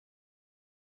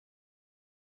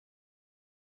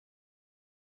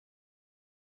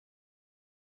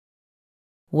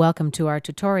Welcome to our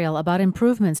tutorial about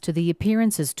improvements to the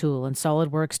Appearances tool in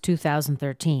SolidWorks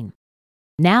 2013.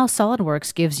 Now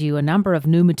SolidWorks gives you a number of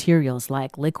new materials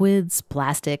like liquids,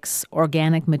 plastics,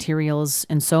 organic materials,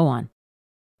 and so on.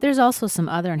 There's also some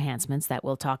other enhancements that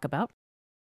we'll talk about.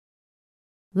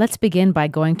 Let's begin by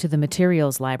going to the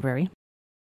Materials library,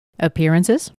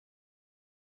 Appearances,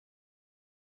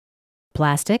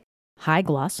 Plastic, High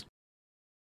Gloss,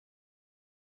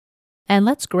 and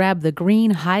let's grab the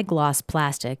green high gloss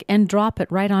plastic and drop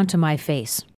it right onto my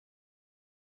face.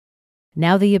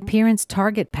 Now the Appearance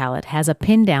Target palette has a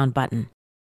pin down button.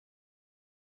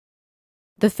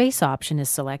 The face option is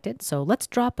selected, so let's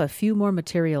drop a few more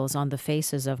materials on the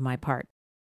faces of my part.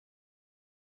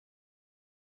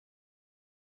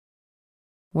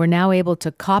 We're now able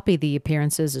to copy the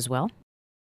appearances as well.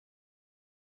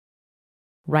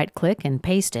 Right-click and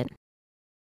paste it.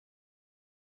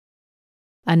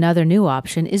 Another new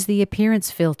option is the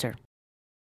Appearance Filter.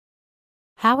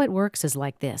 How it works is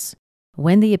like this.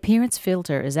 When the Appearance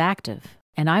Filter is active,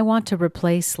 and I want to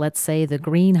replace, let's say, the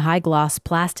green high gloss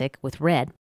plastic with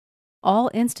red, all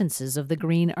instances of the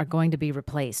green are going to be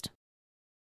replaced.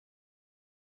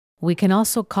 We can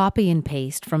also copy and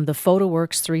paste from the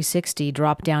PhotoWorks 360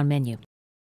 drop-down menu.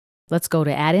 Let's go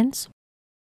to Add-ins,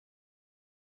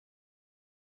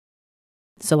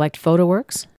 select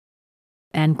PhotoWorks,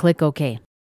 and click OK.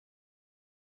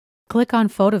 Click on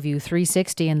PhotoView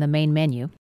 360 in the main menu.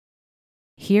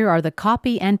 Here are the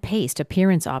Copy and Paste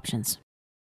appearance options.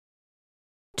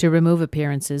 To remove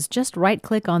appearances, just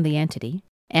right-click on the entity,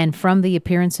 and from the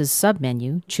Appearances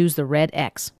submenu, choose the red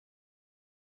X.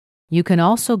 You can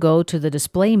also go to the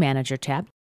Display Manager tab,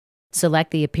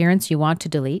 select the appearance you want to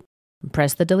delete, and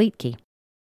press the Delete key.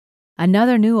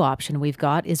 Another new option we've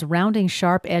got is Rounding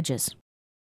Sharp Edges.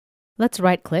 Let's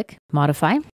right-click,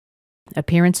 Modify,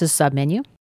 Appearances submenu.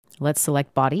 Let's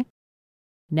select Body.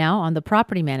 Now on the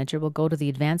Property Manager, we'll go to the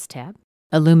Advanced tab,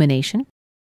 Illumination.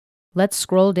 Let's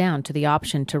scroll down to the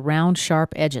option to round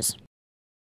sharp edges.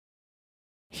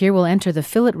 Here we'll enter the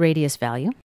fillet radius value,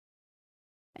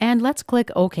 and let's click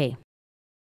OK.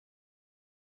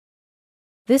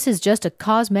 This is just a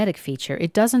cosmetic feature.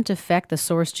 It doesn't affect the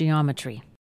source geometry.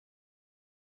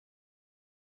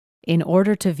 In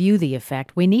order to view the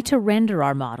effect, we need to render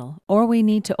our model, or we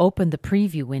need to open the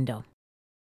preview window.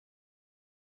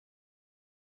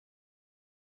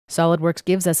 SolidWorks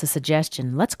gives us a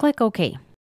suggestion. Let's click OK.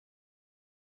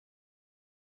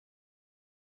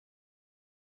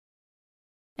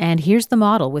 And here's the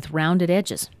model with rounded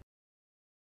edges.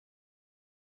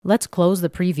 Let's close the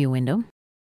preview window.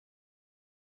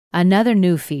 Another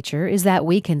new feature is that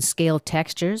we can scale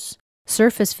textures,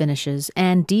 surface finishes,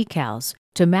 and decals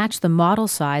to match the model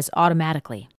size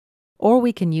automatically, or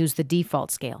we can use the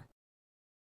default scale.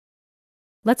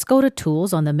 Let's go to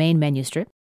Tools on the main menu strip.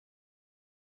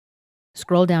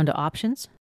 Scroll down to Options.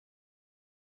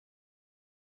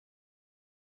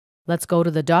 Let's go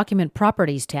to the Document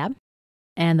Properties tab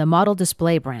and the Model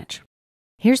Display branch.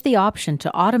 Here's the option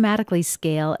to automatically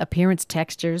scale appearance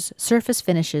textures, surface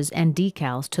finishes, and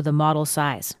decals to the model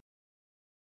size.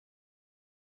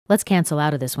 Let's cancel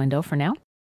out of this window for now.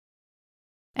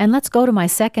 And let's go to my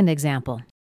second example.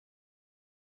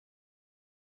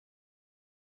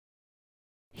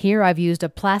 Here I've used a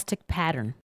plastic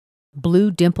pattern,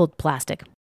 blue dimpled plastic.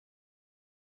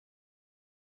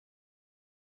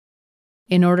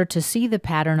 In order to see the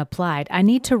pattern applied, I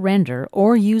need to render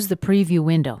or use the preview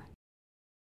window.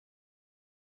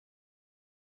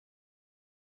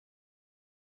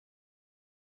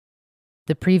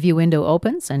 The preview window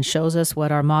opens and shows us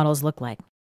what our models look like.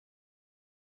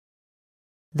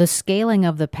 The scaling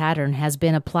of the pattern has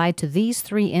been applied to these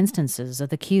three instances of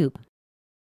the cube.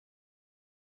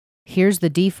 Here's the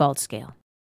default scale.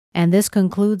 And this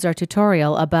concludes our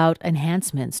tutorial about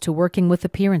enhancements to working with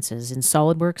appearances in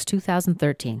SolidWorks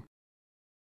 2013.